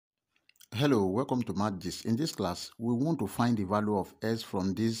Hello, welcome to Mathgist. In this class, we want to find the value of s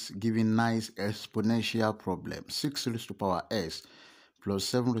from this given nice exponential problem. 6 raised to power s plus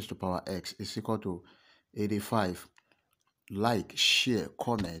 7 raised to power x is equal to 85. Like, share,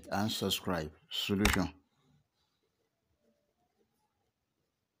 comment, and subscribe. Solution.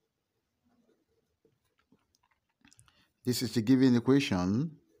 This is the given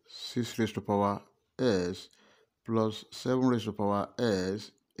equation. 6 raised to power s plus 7 raised to power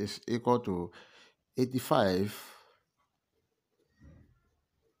s is equal to 85.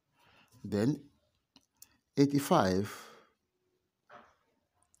 Then 85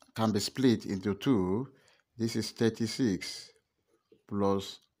 can be split into two. This is 36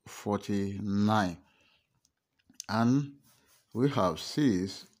 plus 49. And we have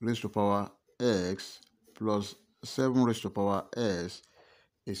 6 raised to power x plus 7 raised to power s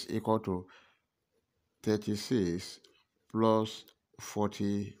is equal to 36 plus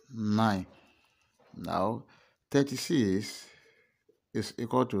 49. Now, 36 is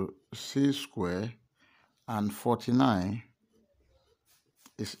equal to 6 squared and 49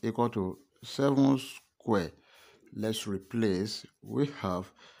 is equal to 7 squared. Let's replace. We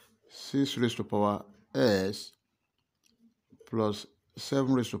have 6 raised to power s plus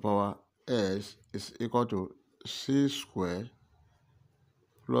 7 raised to power s is equal to 6 squared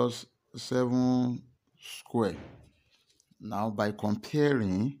plus 7 squared. Now, by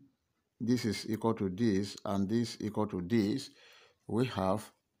comparing, this is equal to this and this equal to this, we have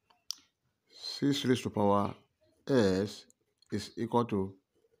 6 raised to power s is equal to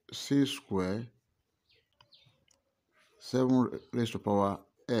 6 squared. 7 raised to power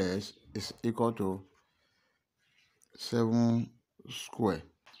s is equal to 7 squared.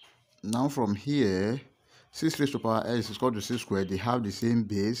 Now from here, 6 raised to power s is equal to 6 squared. They have the same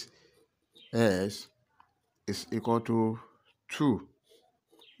base. S is equal to 2.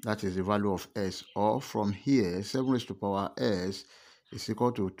 That is the value of s. Or from here, 7 raised to power s is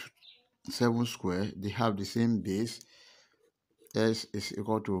equal to 7 squared. They have the same base. S is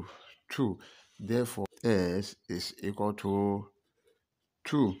equal to 2. Therefore, s is equal to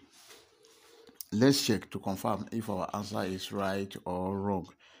 2. Let's check to confirm if our answer is right or wrong.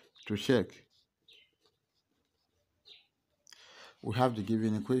 To check, we have the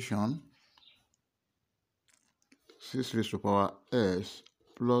given equation. 6 raised to power s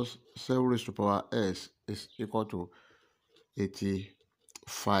plus 7 raised to power s is equal to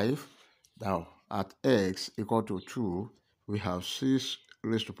 85. Now, at x equal to 2, we have 6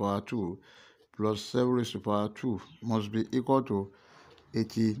 raised to power 2 plus 7 raised to power 2 must be equal to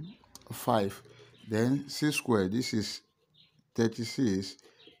 85. Then 6 squared, this is 36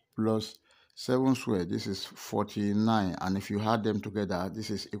 plus 7 squared, this is 49. And if you add them together, this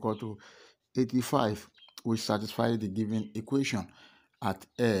is equal to 85, which satisfies the given equation at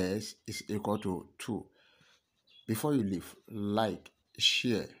s is equal to 2. Before you leave, like,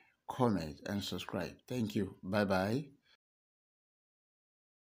 share, comment, and subscribe. Thank you. Bye-bye.